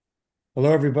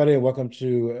Hello, everybody, and welcome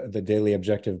to the Daily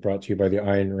Objective brought to you by the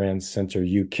Ayn Rand Center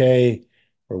UK,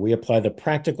 where we apply the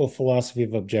practical philosophy of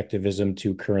objectivism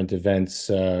to current events.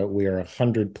 We are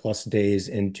 100 plus days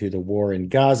into the war in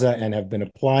Gaza and have been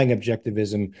applying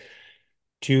objectivism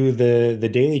to the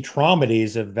daily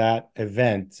traumatides of that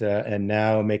event. And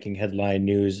now making headline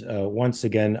news once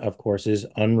again, of course, is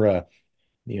UNRWA,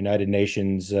 the United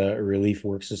Nations Relief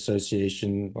Works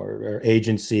Association or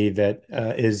agency that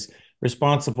is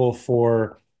responsible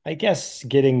for, I guess,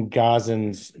 getting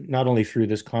Gazans not only through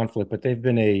this conflict, but they've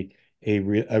been a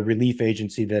relief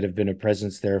agency that have been a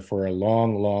presence there for a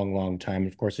long, long, long time.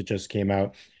 Of course, it just came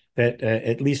out that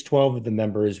at least 12 of the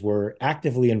members were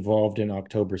actively involved in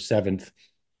October 7th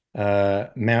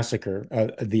massacre.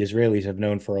 The Israelis have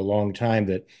known for a long time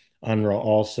that UNRWA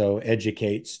also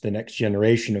educates the next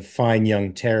generation of fine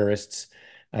young terrorists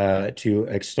to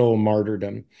extol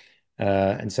martyrdom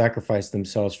and sacrifice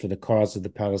themselves for the cause of the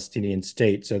Palestinian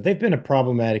state. So they've been a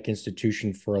problematic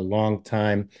institution for a long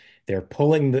time. They're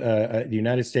pulling the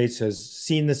United States has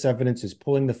seen this evidence, is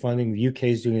pulling the funding. The UK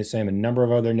is doing the same. A number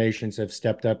of other nations have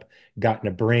stepped up, gotten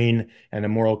a brain and a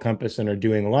moral compass, and are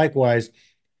doing likewise.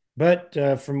 But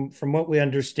from what we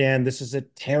understand, this is a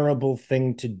terrible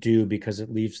thing to do because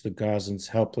it leaves the Gazans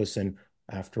helpless. And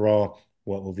after all,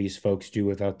 what will these folks do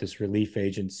without this relief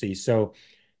agency? So,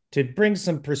 to bring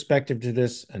some perspective to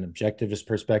this, an objectivist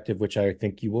perspective, which I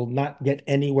think you will not get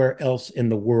anywhere else in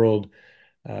the world,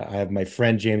 I have my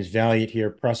friend James Valiant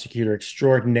here, prosecutor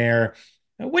extraordinaire.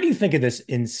 What do you think of this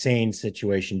insane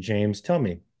situation, James? Tell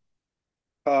me.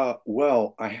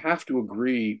 Well, I have to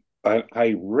agree.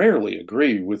 I rarely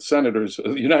agree with senators,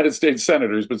 United States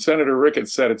senators, but Senator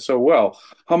Ricketts said it so well.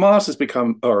 Hamas has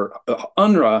become, or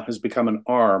UNRWA has become an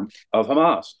arm of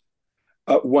Hamas.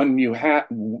 When you have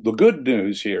the good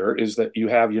news here is that you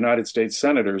have United States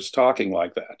senators talking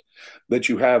like that, that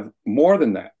you have more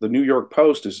than that. The New York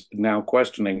Post is now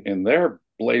questioning in their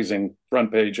blazing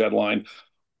front page headline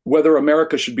whether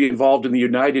America should be involved in the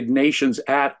United Nations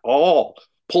at all,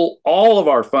 pull all of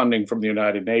our funding from the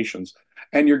United Nations.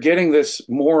 And you're getting this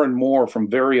more and more from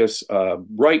various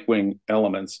right wing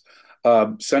elements.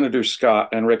 Senator Scott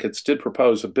and Ricketts did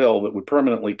propose a bill that would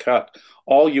permanently cut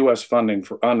all U.S. funding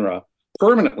for UNRWA,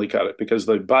 permanently cut it because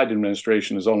the Biden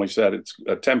administration has only said it's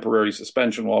a temporary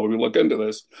suspension while we look into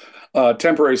this.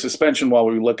 Temporary suspension while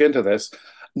we look into this.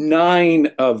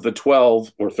 Nine of the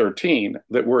 12 or 13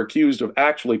 that were accused of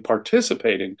actually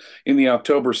participating in the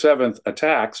October 7th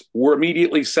attacks were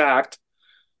immediately sacked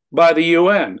by the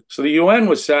UN. So the UN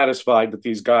was satisfied that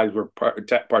these guys were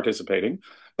participating.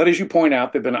 But as you point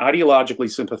out, they've been ideologically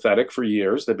sympathetic for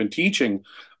years. They've been teaching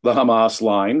the Hamas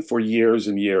line for years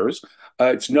and years.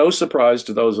 It's no surprise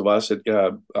to those of us at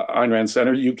Ayn Rand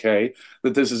Center UK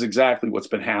that this is exactly what's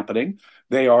been happening.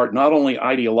 They are not only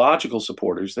ideological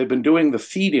supporters, they've been doing the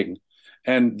feeding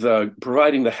and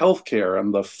providing the health care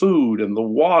and the food and the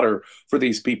water for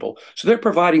these people. So they're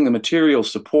providing the material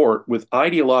support with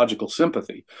ideological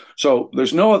sympathy. So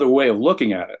there's no other way of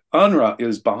looking at it. UNRWA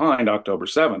is behind October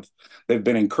 7th. They've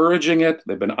been encouraging it,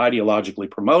 they've been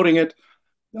ideologically promoting it.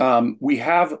 We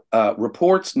have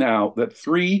reports now that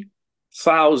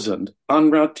 3,000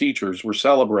 UNRWA teachers were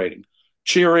celebrating,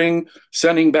 cheering,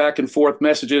 sending back and forth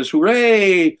messages,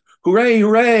 hooray, hooray,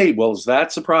 hooray. Well, is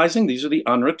that surprising? These are the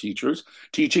UNRWA teachers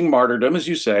teaching martyrdom, as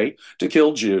you say, to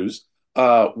kill Jews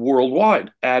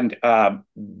worldwide. And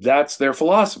that's their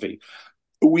philosophy.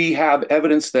 We have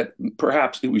evidence that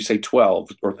perhaps we say 12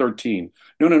 or 13.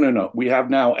 No, no, no, no. We have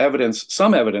now evidence,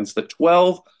 some evidence that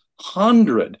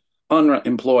 1,200 UNRWA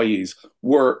employees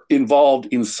were involved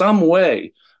in some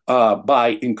way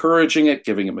by encouraging it,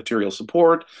 giving it material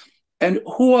support. And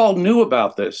who all knew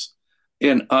about this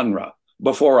in UNRWA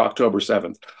before October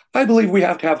 7th? I believe we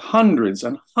have to have hundreds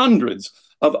and hundreds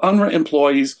of UNRWA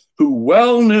employees who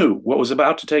well knew what was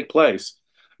about to take place.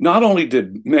 Not only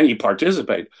did many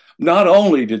participate, not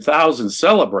only did thousands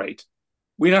celebrate,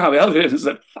 we now have evidence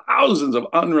that thousands of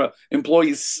UNRWA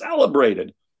employees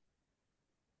celebrated.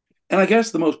 And I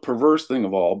guess the most perverse thing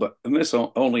of all, but and this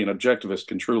only an objectivist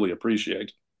can truly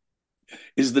appreciate,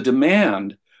 is the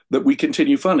demand that we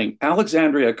continue funding.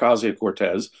 Alexandria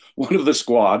Ocasio-Cortez, one of the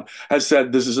squad, has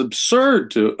said this is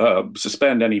absurd to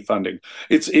suspend any funding.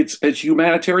 It's a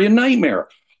humanitarian nightmare.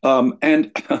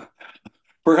 And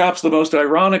perhaps the most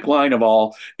ironic line of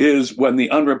all is when the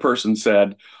UNRWA person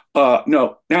said,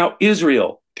 no, now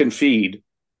Israel can feed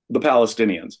the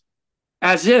Palestinians.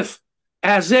 As if,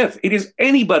 as if it is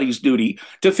anybody's duty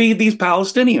to feed these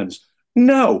Palestinians.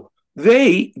 No,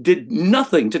 They did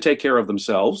nothing to take care of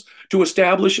themselves, to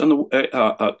establish in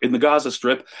the Gaza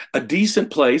Strip a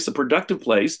decent place, a productive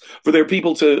place for their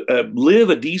people to live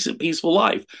a decent, peaceful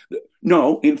life.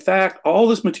 No, in fact, all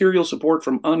this material support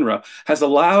from UNRWA has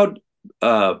allowed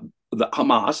uh, the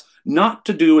Hamas not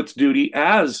to do its duty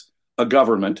as a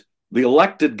government, the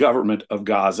elected government of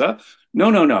Gaza. No,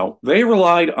 no, no. They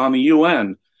relied on the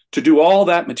UN to do all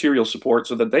that material support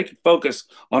so that they could focus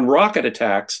on rocket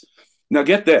attacks. Now,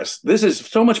 get this. This is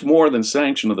so much more than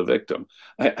sanction of the victim.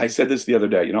 I said this the other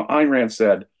day. You know, Ayn Rand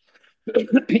said,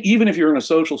 even if you're in a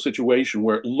social situation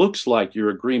where it looks like your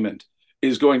agreement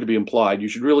is going to be implied, you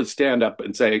should really stand up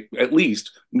and say, at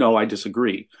least, no, I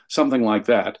disagree. Something like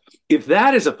that. If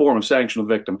that is a form of sanction of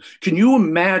the victim, can you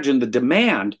imagine the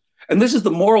demand? And this is the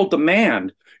moral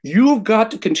demand. You've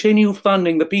got to continue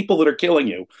funding the people that are killing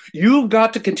you. You've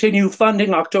got to continue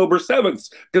funding October 7th,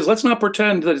 because let's not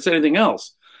pretend that it's anything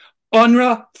else.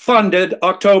 UNRWA funded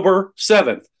October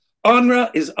 7th. UNRWA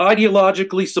is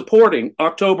ideologically supporting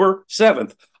October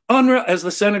 7th. UNRWA, as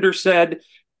the senator said,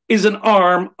 is an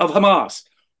arm of Hamas.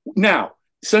 Now,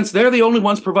 since they're the only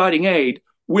ones providing aid,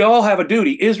 we all have a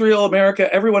duty. Israel,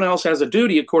 America, everyone else has a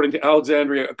duty, according to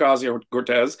Alexandria Ocasio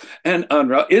Cortez and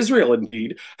UNRWA. Israel,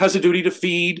 indeed, has a duty to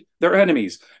feed their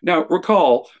enemies. Now,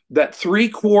 recall that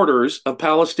 3/4 of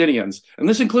Palestinians, and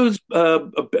this includes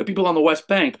people on the West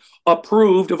Bank,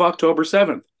 approved of October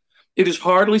 7th. It is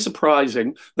hardly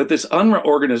surprising that this UNRWA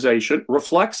organization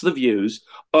reflects the views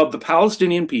of the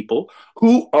Palestinian people,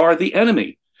 who are the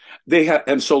enemy. They have,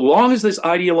 and so long as this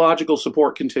ideological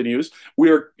support continues,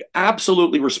 we are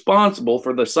absolutely responsible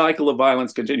for the cycle of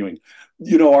violence continuing.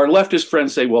 You know, our leftist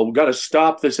friends say, well, we've got to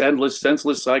stop this endless,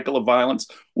 senseless cycle of violence.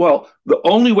 Well, the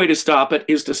only way to stop it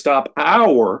is to stop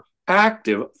our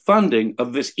active funding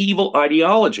of this evil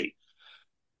ideology.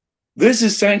 This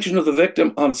is sanction of the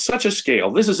victim on such a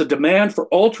scale. This is a demand for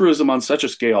altruism on such a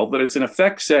scale that it's in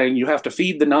effect saying you have to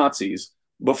feed the Nazis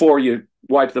before you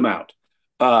wipe them out.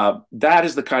 That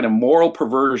is the kind of moral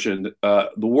perversion,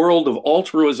 the world of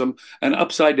altruism and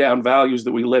upside down values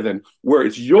that we live in, where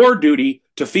it's your duty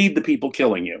to feed the people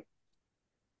killing you.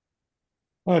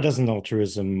 Oh, doesn't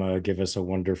altruism give us a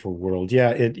wonderful world?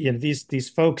 Yeah, these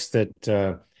folks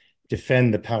that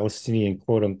defend the Palestinian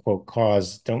quote unquote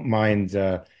cause don't mind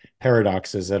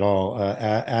paradoxes at all.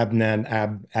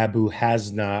 Abu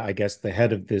Hasna, I guess the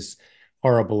head of this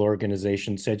horrible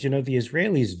organization, said, you know, the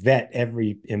Israelis vet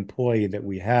every employee that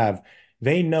we have.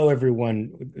 They know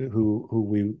everyone who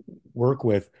we work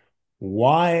with.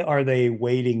 Why are they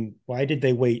waiting? Why did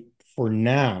they wait for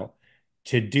now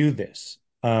to do this?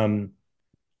 And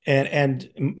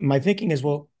my thinking is,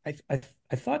 well,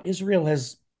 I thought Israel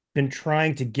has been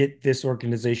trying to get this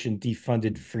organization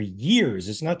defunded for years.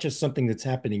 It's not just something that's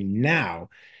happening now.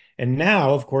 And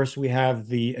now, of course, we have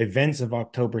the events of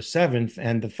October 7th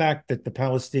and the fact that the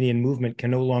Palestinian movement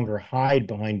can no longer hide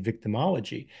behind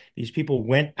victimology. These people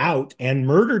went out and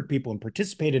murdered people and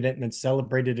participated in it and then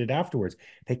celebrated it afterwards.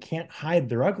 They can't hide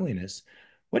their ugliness.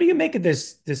 What do you make of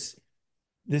this?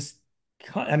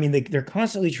 I mean, they're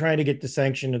constantly trying to get the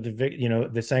sanction of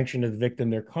the sanction of the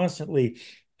victim. They're constantly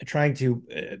trying to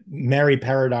marry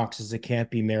paradoxes that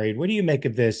can't be married. What do you make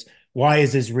of this? Why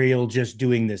is Israel just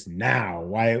doing this now?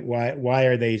 Why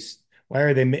are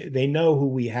they know who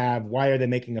we have? Why are they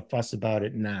making a fuss about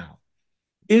it now?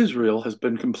 Israel has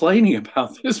been complaining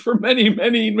about this for many,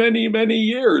 many, many, many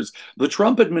years. The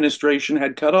Trump administration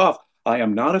had cut off. I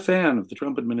am not a fan of the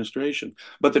Trump administration,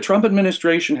 but the Trump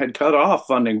administration had cut off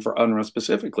funding for UNRWA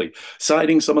specifically,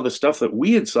 citing some of the stuff that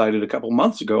we had cited a couple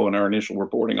months ago in our initial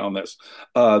reporting on this.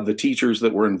 The teachers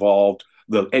that were involved,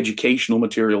 the educational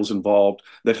materials involved,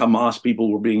 that Hamas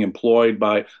people were being employed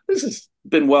by. This has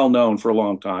been well known for a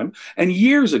long time. And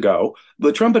years ago,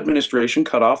 the Trump administration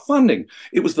cut off funding.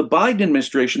 It was the Biden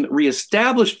administration that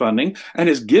reestablished funding and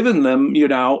has given them, you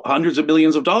know, hundreds of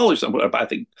billions of dollars. I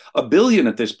think a billion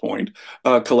at this point,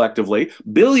 collectively.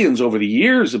 Billions over the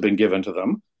years have been given to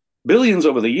them. Billions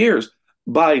over the years.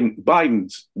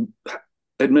 Biden's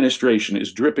administration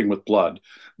is dripping with blood.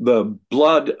 The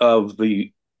blood of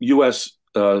the U.S.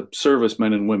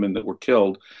 Servicemen and women that were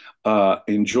killed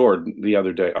in Jordan the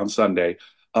other day on Sunday.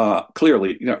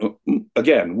 Clearly, you know,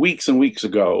 again, weeks and weeks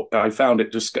ago, I found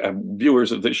it just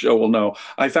viewers of this show will know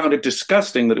I found it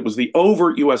disgusting that it was the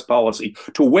overt U.S. policy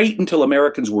to wait until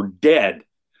Americans were dead.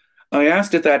 I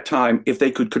asked at that time if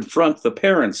they could confront the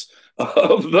parents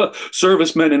of the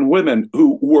servicemen and women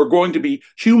who were going to be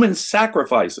human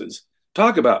sacrifices.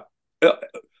 Talk about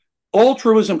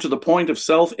altruism to the point of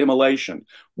self-immolation.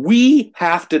 We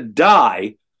have to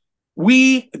die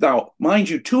Now, mind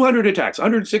you, 200 attacks,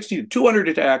 160 to 200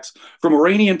 attacks from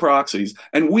Iranian proxies,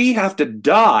 and we have to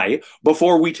die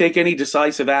before we take any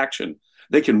decisive action.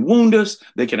 They can wound us,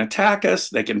 they can attack us,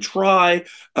 they can try,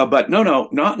 but no, no,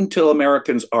 not until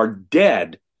Americans are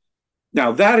dead.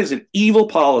 Now, that is an evil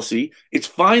policy. It's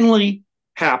finally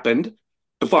happened.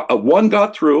 One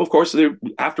got through, of course,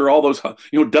 after all those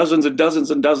dozens and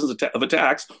dozens and dozens of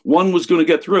attacks, one was going to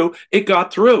get through. It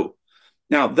got through.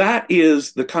 Now, that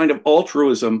is the kind of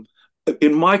altruism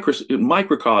in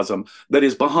microcosm that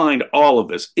is behind all of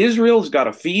this. Israel's got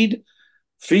to feed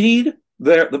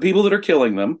the people that are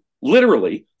killing them,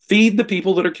 literally feed the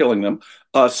people that are killing them,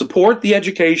 support the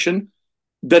education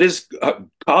that is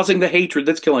causing the hatred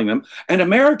that's killing them. And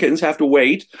Americans have to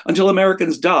wait until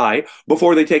Americans die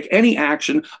before they take any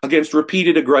action against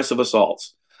repeated aggressive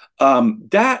assaults.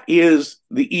 That is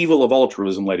the evil of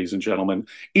altruism, ladies and gentlemen.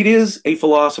 It is a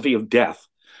philosophy of death.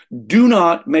 Do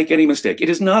not make any mistake. It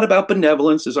is not about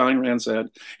benevolence, as Ayn Rand said.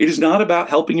 It is not about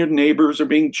helping your neighbors or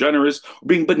being generous or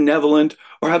being benevolent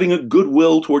or having a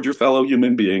goodwill toward your fellow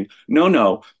human being. No,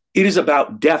 no. It is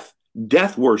about death,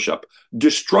 death worship,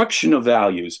 destruction of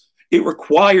values. It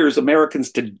requires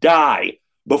Americans to die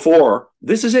before.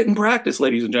 This is it in practice,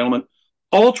 ladies and gentlemen.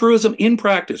 Altruism in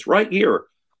practice, right here.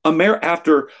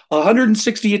 After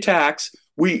 160 attacks,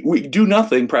 we do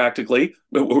nothing practically.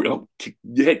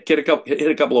 Hit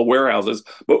a couple of warehouses,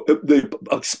 but the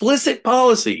explicit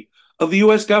policy of the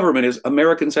U.S. government is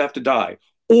Americans have to die,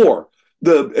 or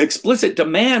the explicit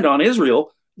demand on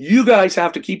Israel: you guys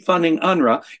have to keep funding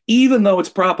UNRWA, even though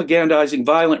it's propagandizing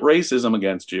violent racism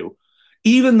against you,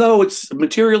 even though it's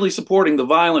materially supporting the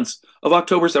violence of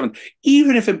October 7th,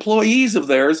 even if employees of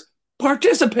theirs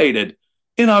participated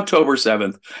in October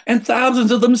 7th, and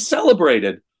thousands of them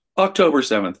celebrated October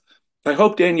 7th. I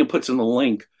hope Daniel puts in the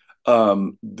link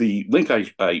I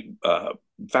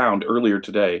found earlier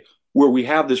today, where we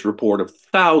have this report of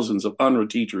thousands of UNRWA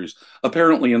teachers,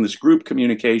 apparently in this group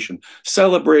communication,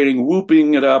 celebrating,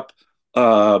 whooping it up,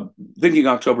 thinking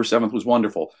October 7th was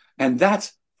wonderful. And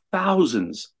that's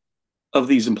thousands of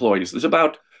these employees. There's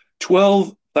about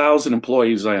 12,000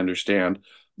 employees, I understand.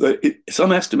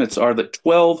 Some estimates are that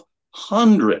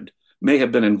 1,200 may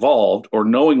have been involved or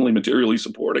knowingly materially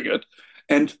supporting it.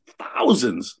 And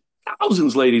thousands,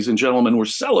 ladies and gentlemen, were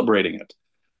celebrating it.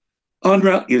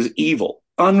 UNRWA is evil.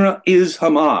 UNRWA is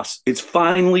Hamas. It's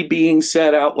finally being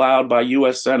said out loud by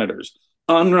U.S. senators.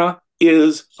 UNRWA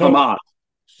is So, Hamas.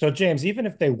 so James, even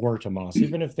if they were Hamas,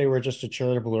 even if they were just a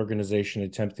charitable organization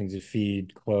attempting to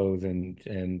feed, clothe,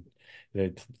 and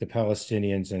the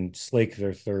Palestinians and slake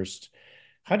their thirst,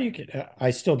 how do you get? I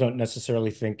still don't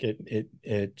necessarily think they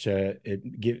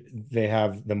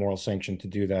have the moral sanction to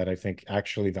do that. I think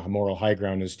actually the moral high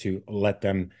ground is to let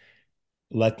them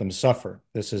suffer.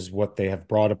 This is what they have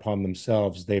brought upon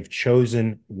themselves. They've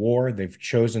chosen war. They've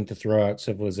chosen to throw out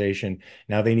civilization.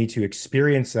 Now they need to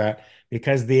experience that,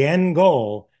 because the end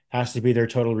goal has to be their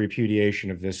total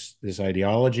repudiation of this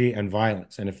ideology and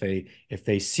violence. And if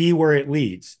they see where it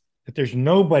leads, that there's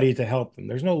nobody to help them,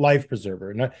 there's no life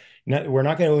preserver. We're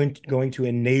not going to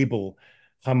enable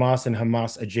Hamas and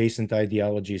Hamas adjacent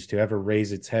ideologies to ever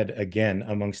raise its head again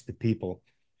amongst the people.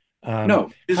 No, How do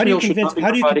you Israel should convince?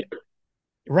 not be providing.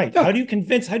 Right. No, How do you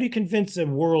convince a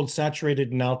world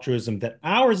saturated in altruism that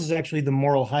ours is actually the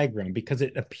moral high ground, because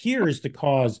it appears to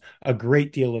cause a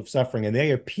great deal of suffering and they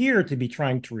appear to be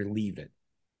trying to relieve it?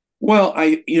 well,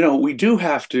 we do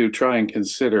have to try and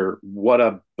consider what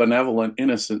a benevolent,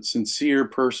 innocent, sincere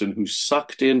person who's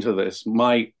sucked into this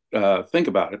might think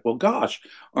about it. Well, gosh,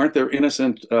 aren't there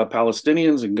innocent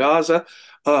Palestinians in Gaza?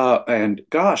 And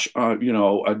gosh,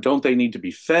 don't they need to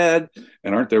be fed?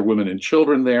 And aren't there women and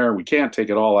children there? We can't take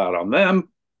it all out on them.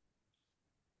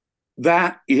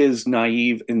 That is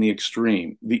naive in the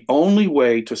extreme. The only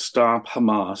way to stop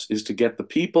Hamas is to get the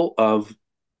people of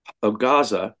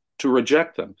Gaza to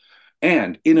reject them.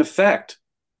 And in effect,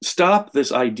 stop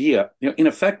this idea. In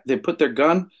effect, they put their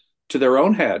gun to their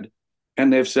own head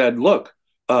and they've said, look,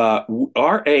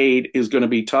 our aid is going to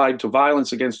be tied to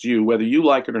violence against you, whether you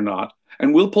like it or not.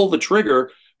 And we'll pull the trigger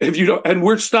if you don't. And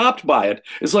we're stopped by it.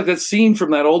 It's like that scene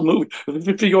from that old movie,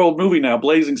 50-year-old movie now,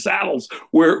 Blazing Saddles,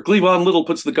 where Cleavon Little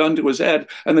puts the gun to his head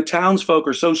and the townsfolk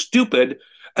are so stupid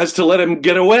as to let him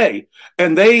get away.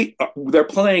 And they're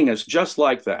playing us just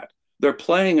like that. They're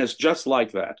playing us just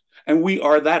like that. And we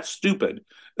are that stupid,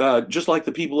 just like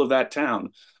the people of that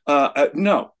town.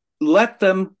 No, let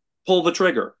them pull the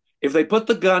trigger. If they put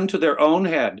the gun to their own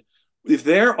head, if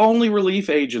their only relief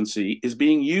agency is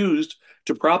being used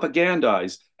to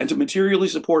propagandize and to materially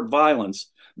support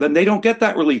violence, then they don't get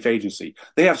that relief agency.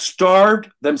 They have starved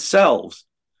themselves.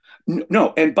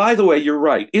 No, and by the way, you're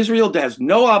right. Israel has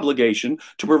no obligation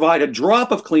to provide a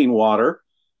drop of clean water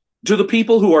to the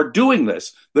people who are doing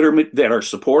this, that are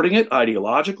supporting it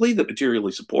ideologically, that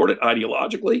materially support it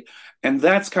ideologically, and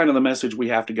that's kind of the message we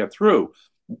have to get through.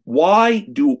 Why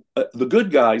do the good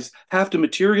guys have to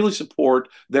materially support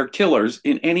their killers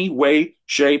in any way,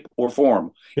 shape, or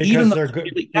form, even Because though they're they're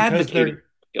good, really advocating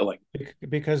killing?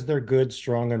 because they're good,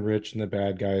 strong, and rich, and the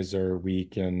bad guys are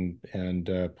weak and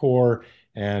poor,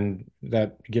 and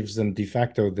that gives them de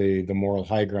facto the moral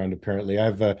high ground. Apparently, I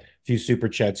have a few super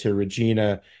chats here.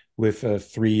 Regina with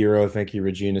 €3, thank you,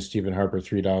 Regina. Stephen Harper,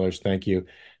 $3, thank you.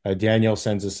 Daniel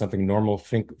sends us something normal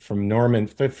Fink from Norman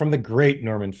from the great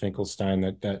Norman Finkelstein,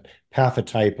 that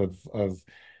pathotype of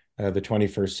the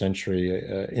 21st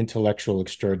century, intellectual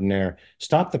extraordinaire.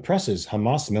 Stop the presses.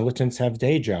 Hamas militants have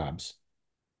day jobs.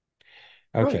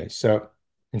 Right. Okay, so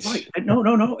Right. No,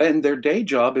 no, no. And their day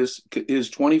job is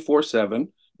 24/7,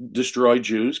 destroy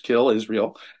Jews, kill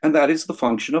Israel, and that is the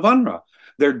function of UNRWA.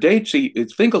 Their day, see,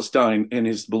 it's Finkelstein in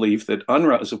his belief that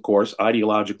UNRWA is, of course,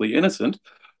 ideologically innocent.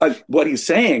 What he's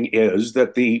saying is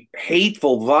that the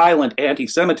hateful, violent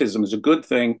anti-Semitism is a good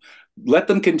thing. Let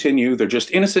them continue. They're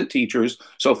just innocent teachers.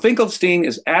 So Finkelstein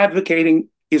is advocating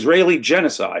Israeli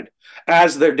genocide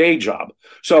as their day job.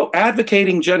 So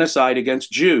advocating genocide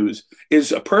against Jews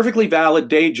is a perfectly valid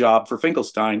day job for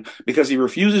Finkelstein because he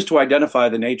refuses to identify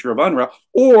the nature of UNRWA,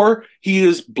 or he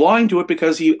is blind to it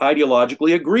because he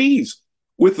ideologically agrees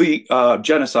with the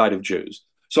genocide of Jews.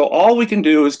 So all we can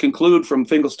do is conclude from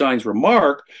Finkelstein's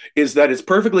remark is that it's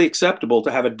perfectly acceptable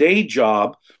to have a day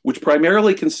job, which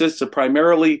primarily consists of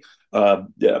propagandizing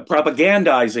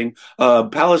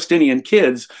Palestinian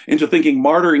kids into thinking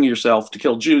martyring yourself to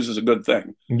kill Jews is a good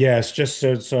thing. yes, just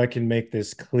so I can make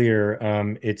this clear,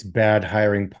 it's bad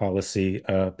hiring policy,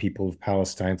 people of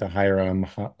Palestine, to hire a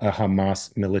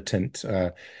Hamas militant.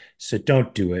 So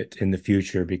don't do it in the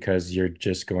future because you're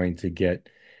just going to get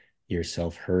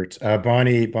yourself hurt.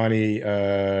 Bonnie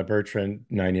Bertrand,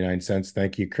 99 cents.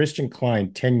 Thank you. Christian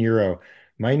Klein, €10.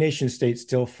 My nation state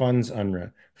still funds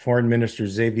UNRWA. Foreign Minister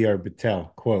Xavier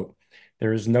Bettel, quote,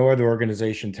 there is no other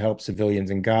organization to help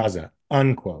civilians in Gaza,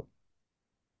 unquote.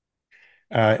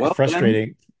 Well,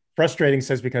 then, Frustrating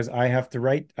says because I have to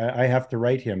write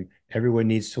him. Everyone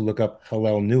needs to look up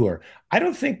Hillel Newer. I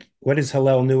don't think what is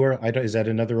Hillel Newer? I don't, is that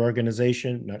another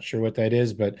organization? Not sure what that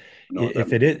is, but no,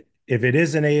 if it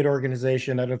is an aid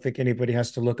organization, I don't think anybody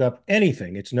has to look up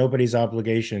anything. It's nobody's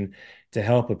obligation to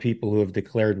help a people who have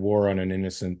declared war on an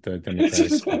innocent it's democratic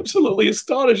just state. absolutely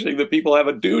astonishing that people have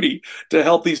a duty to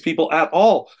help these people at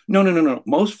all. No, no, no, no.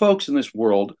 Most folks in this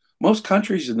world, most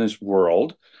countries in this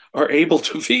world are able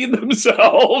to feed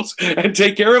themselves and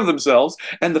take care of themselves.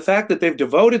 And the fact that they've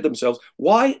devoted themselves,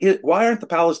 why aren't the Oh,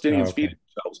 Palestinians okay. feeding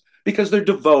themselves? Because they're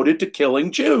devoted to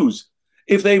killing Jews.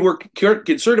 If they were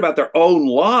concerned about their own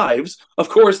lives, of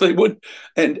course they would.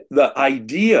 And the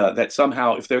idea that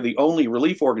somehow, if they're the only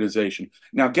relief organization,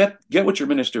 now get what your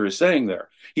minister is saying there.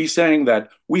 He's saying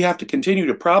that we have to continue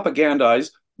to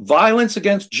propagandize violence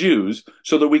against Jews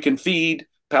so that we can feed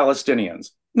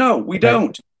Palestinians. No, we Right.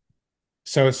 don't.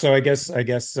 So I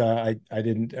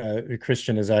didn't.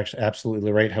 Christian is actually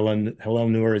absolutely right. Helen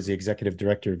Noor is the executive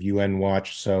director of UN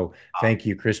Watch. So thank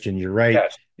you, Christian. You're right.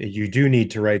 Yes, You do need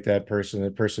to write that person.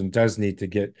 That person does need to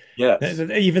get, yes.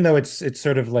 even though it's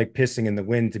sort of like pissing in the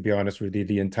wind. To be honest with you,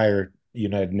 the entire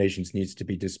United Nations needs to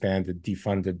be disbanded,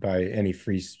 defunded by any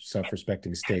free,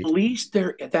 self-respecting At state. least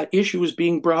there that issue is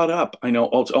being brought up. I know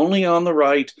it's only on the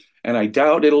right, and I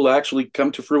doubt it'll actually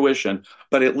come to fruition.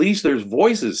 But at least there's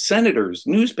voices, senators,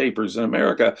 newspapers in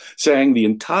America saying the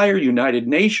entire United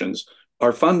Nations,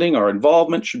 our funding, our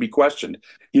involvement should be questioned.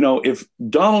 If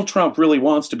Donald Trump really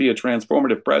wants to be a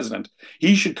transformative president,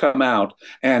 he should come out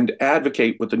and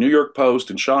advocate what the New York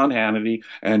Post and Sean Hannity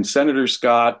and Senator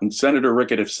Scott and Senator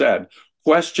Rickett have said.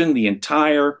 Question the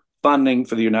entire funding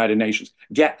for the United Nations.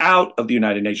 Get out of the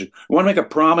United Nations. You want to make a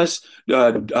promise,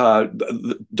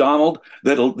 Donald,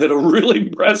 that'll really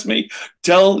impress me.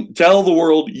 Tell the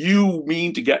world you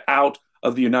mean to get out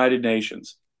of the United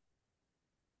Nations.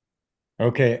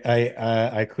 Okay,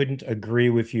 I couldn't agree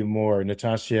with you more.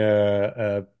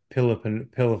 Natasha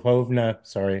Pilipovna,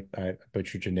 sorry, I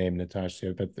butchered your name,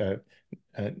 Natasha, but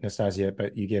Nastasia,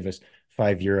 but you gave us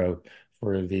 €5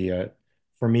 for the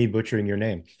for me butchering your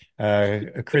name.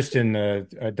 Kristen,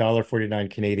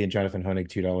 $1.49 Canadian, Jonathan Honig,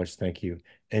 $2. Thank you.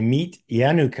 Amit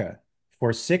Yanuka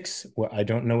for six. Well, I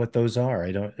don't know what those are.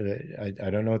 I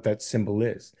don't know what that symbol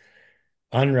is.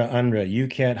 UNRWA, you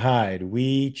can't hide.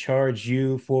 We charge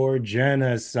you for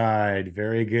genocide.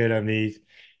 Very good, Amit.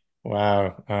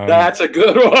 Wow. That's a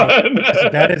good Well,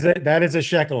 that one. is that is a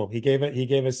shekel. He gave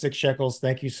us 6 shekels.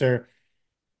 Thank you, sir.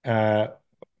 Uh,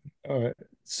 uh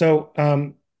so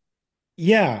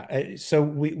yeah, so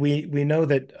we know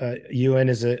that UN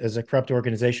is a corrupt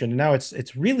organization. Now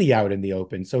it's really out in the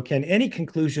open. So can any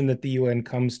conclusion that the UN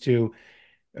comes to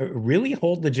really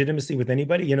hold legitimacy with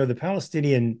anybody? You know, the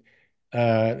Palestinian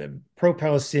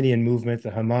pro-Palestinian movement,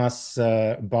 the Hamas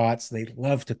bots, they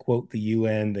love to quote the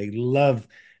UN. They love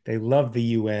the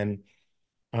UN.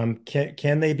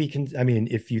 Can they be? I mean,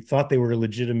 if you thought they were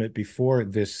legitimate before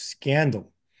this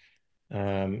scandal,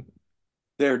 um,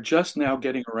 They're just now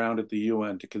getting around at the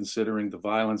UN to considering the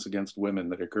violence against women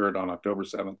that occurred on October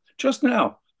 7th. Just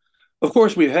now. Of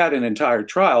course, we've had an entire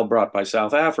trial brought by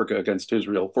South Africa against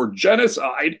Israel for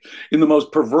genocide in the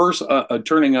most perverse,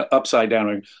 turning upside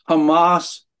down.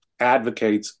 Hamas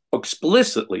advocates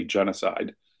explicitly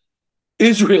genocide.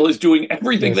 Israel is doing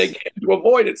everything they yes, can to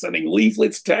avoid it, sending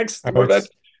leaflets, texts, oh,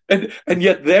 and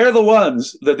yet they're the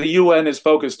ones that the UN is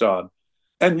focused on.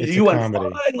 And the it's a UN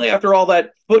comedy. finally, after all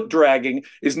that foot dragging,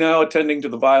 is now attending to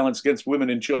the violence against women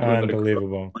and children that occurred on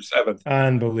Unbelievable. October 7th.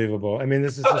 Unbelievable. I mean,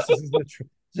 this is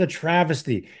a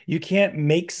travesty. You can't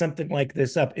make something like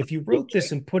this up. If you wrote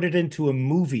this and put it into a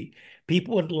movie,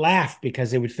 people would laugh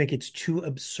because they would think it's too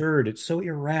absurd. It's so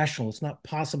irrational. It's not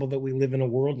possible that we live in a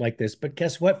world like this. But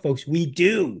guess what, folks? We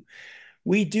do.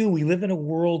 We do. We live in a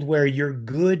world where you're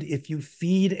good if you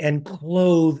feed and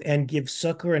clothe and give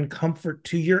succor and comfort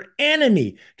to your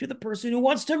enemy, to the person who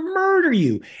wants to murder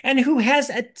you and who has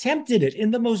attempted it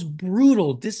in the most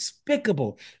brutal,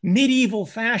 despicable, medieval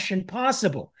fashion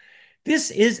possible. This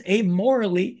is a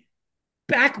morally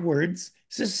backwards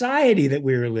society that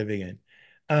we are living in.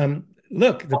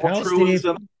 Look, the Palestinian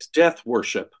Altruism is death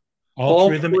worship.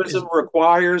 altruism Altruism is,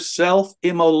 requires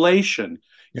self-immolation.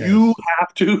 You yes.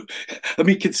 have to, I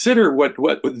mean, consider what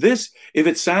this, if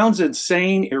it sounds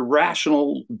insane,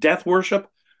 irrational death worship,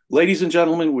 ladies and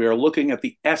gentlemen, we are looking at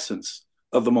the essence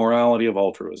of the morality of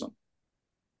altruism.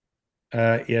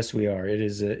 Yes, we are. It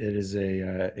is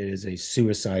a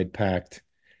suicide pact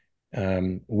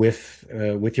with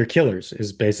your killers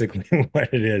is basically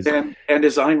what it is. And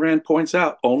as Ayn Rand points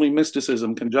out, only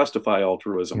mysticism can justify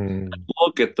altruism. Mm.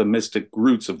 Look at the mystic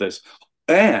roots of this.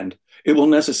 And it will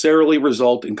necessarily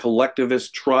result in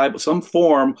collectivist tribe, some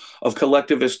form of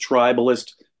collectivist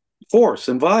tribalist force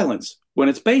and violence when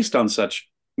it's based on such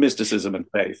mysticism and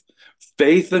faith.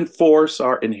 Faith and force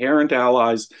are inherent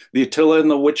allies. The Attila and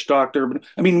the witch doctor.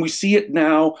 I mean, we see it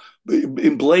now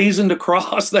emblazoned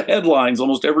across the headlines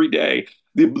almost every day.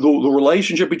 The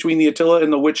relationship between the Attila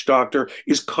and the witch doctor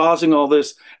is causing all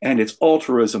this, and it's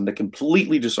altruism that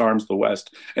completely disarms the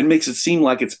West and makes it seem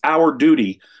like it's our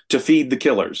duty to feed the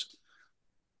killers.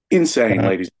 Insane, Uh,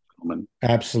 ladies and gentlemen.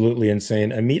 Absolutely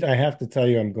insane. Amit, I have to tell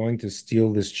you, I'm going to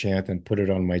steal this chant and put it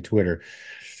on my Twitter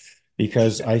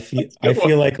because I feel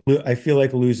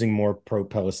like losing more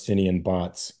pro-Palestinian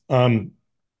bots.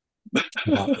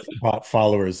 Bot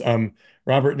followers.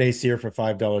 Robert Nasir for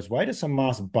 $5. Why does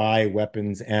Hamas buy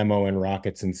weapons, ammo, and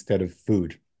rockets instead of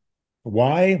food?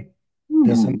 Why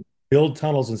does Hamas Hmm. build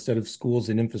tunnels instead of schools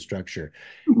and infrastructure?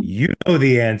 You know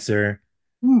the answer.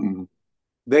 Hmm.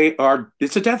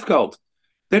 It's a death cult.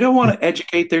 They don't want to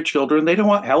educate their children. They don't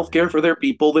want health care for their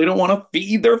people. They don't want to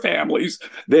feed their families.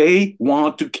 They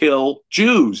want to kill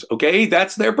Jews. Okay.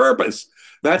 That's their purpose.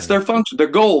 That's their function, their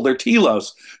goal, their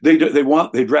telos. They'd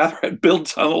rather build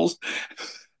tunnels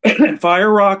and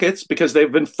fire rockets because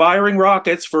they've been firing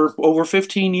rockets for over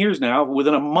 15 years now.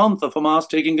 Within a month of Hamas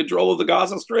taking control of the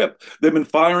Gaza Strip, they've been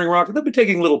firing rockets. They've been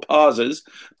taking little pauses,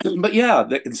 but yeah,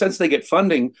 since they get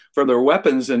funding for their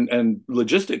weapons and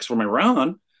logistics from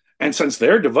Iran, and since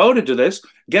they're devoted to this,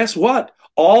 guess what?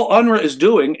 All UNRWA is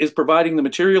doing is providing the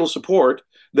material support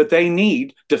that they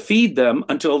need to feed them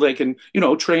until they can,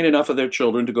 train enough of their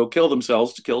children to go kill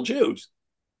themselves to kill Jews.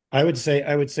 I would say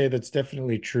that's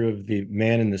definitely true of the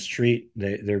man in the street.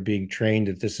 They're being trained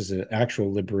that this is an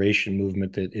actual liberation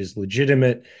movement that is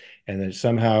legitimate and that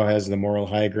somehow has the moral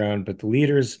high ground. But the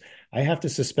leaders, I have to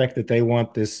suspect that they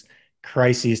want this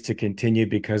crisis to continue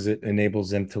because it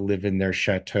enables them to live in their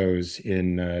chateaus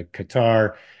in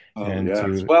Qatar Oh and yes.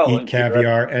 to Well, eat and theoretically,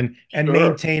 caviar sure.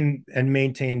 and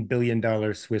maintain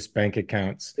billion-dollar Swiss bank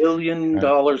accounts. Billion Uh,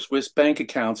 dollar Swiss bank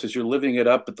accounts as you're living it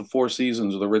up at the Four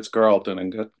Seasons or the Ritz Carlton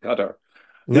in Qatar.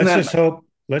 Isn't Let's that just hope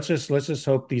let's just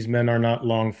hope these men are not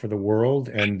long for the world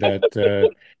and that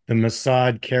the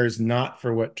Mossad cares not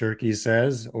for what Turkey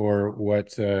says or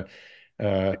what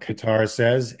Qatar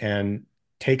says and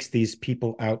takes these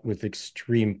people out with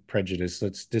extreme prejudice.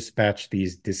 Let's dispatch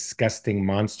these disgusting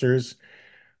monsters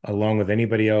along with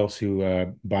anybody else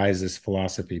who buys this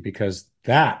philosophy, because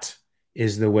that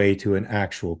is the way to an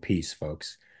actual peace,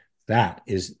 folks. That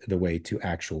is the way to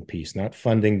actual peace, not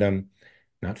funding them,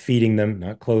 not feeding them,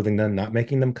 not clothing them, not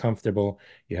making them comfortable.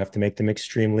 You have to make them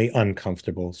extremely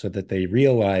uncomfortable so that they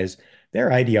realize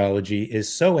their ideology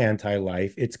is so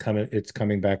anti-life, it's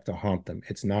coming back to haunt them.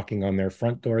 It's knocking on their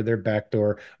front door, their back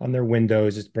door, on their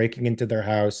windows, it's breaking into their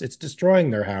house, it's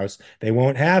destroying their house. They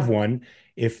won't have one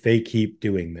if they keep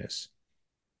doing this.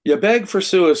 You beg for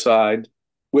suicide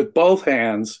with both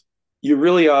hands, you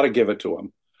really ought to give it to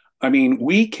them. I mean,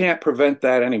 we can't prevent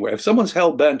that anyway. If someone's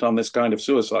hell bent on this kind of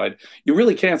suicide, you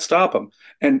really can't stop them.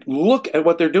 And look at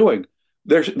what they're doing.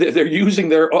 They're using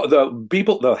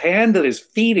the hand that is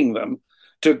feeding them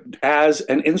to as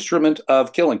an instrument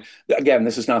of killing. Again,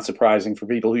 this is not surprising for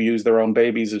people who use their own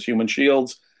babies as human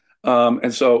shields.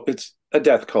 And so it's a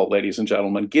death cult, ladies and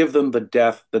gentlemen. Give them the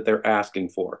death that they're asking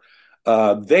for.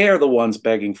 They're the ones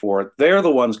begging for it. They're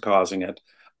the ones causing it.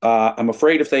 I'm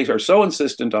afraid if they are so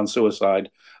insistent on suicide,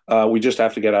 we just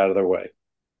have to get out of their way.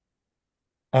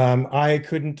 I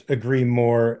couldn't agree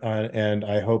more, and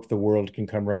I hope the world can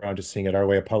come around to seeing it our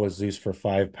way. Apollo Zeus for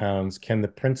 £5. Can the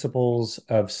principles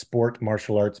of sport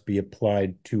martial arts be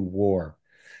applied to war?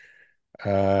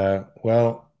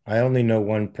 Well, I only know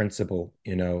one principle,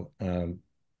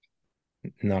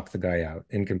 knock the guy out,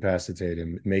 incapacitate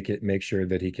him, make sure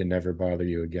that he can never bother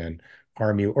you again,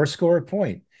 harm you, or score a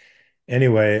point.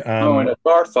 Anyway, Oh, in a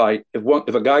bar fight,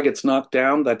 if a guy gets knocked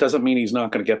down, that doesn't mean he's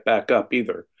not going to get back up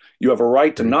either. You have a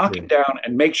right to very knock him true. down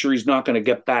and make sure he's not going to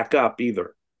get back up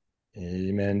either.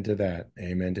 Amen to that.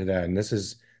 Amen to that. And this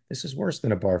is worse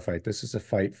than a bar fight. This is a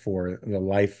fight for the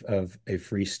life of a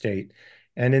free state,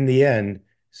 and in the end,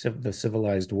 the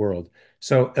civilized world.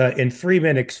 So, in 3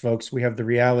 minutes, folks, we have the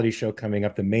reality show coming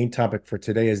up. The main topic for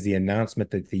today is the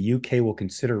announcement that the UK will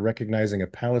consider recognizing a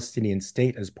Palestinian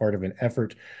state as part of an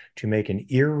effort to make an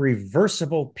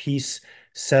irreversible peace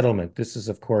settlement. This is,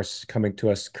 of course, coming to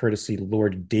us courtesy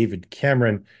Lord David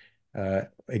Cameron.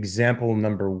 Example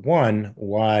number one,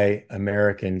 why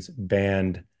Americans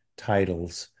banned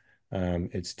titles.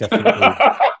 It's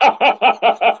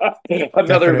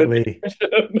Another definitely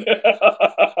vindication.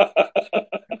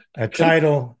 a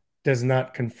title does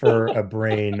not confer a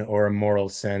brain or a moral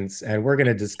sense. And we're going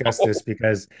to discuss this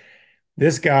because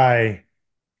this guy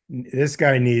this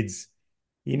guy needs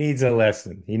a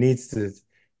lesson. He needs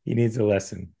a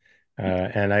lesson.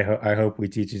 And I hope we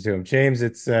teach it to him. James,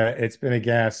 it's been a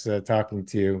gas talking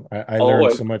to you. I learned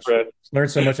Always, so much, Fred.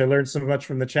 learned so much. I learned so much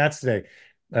from the chats today.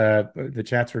 The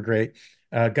chats were great.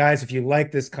 Guys, if you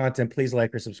like this content, please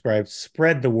like or subscribe.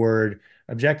 Spread the word.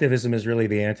 Objectivism is really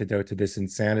the antidote to this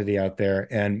insanity out there,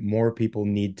 and more people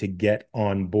need to get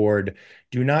on board.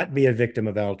 Do not be a victim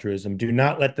of altruism. Do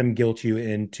not let them guilt you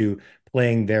into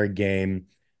playing their game.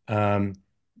 Um,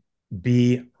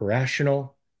 be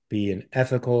rational, be an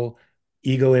ethical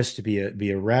egoist, be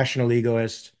a rational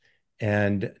egoist,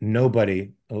 and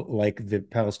nobody like the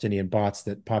Palestinian bots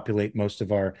that populate most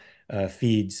of our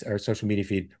feeds, our social media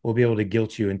feed, will be able to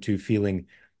guilt you into feeling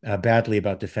badly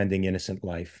about defending innocent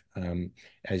life,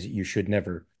 as you should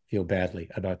never feel badly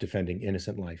about defending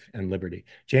innocent life and liberty.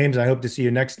 James, I hope to see you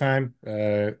next time.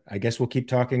 I guess we'll keep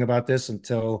talking about this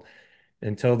until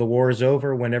the war is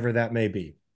over, whenever that may be.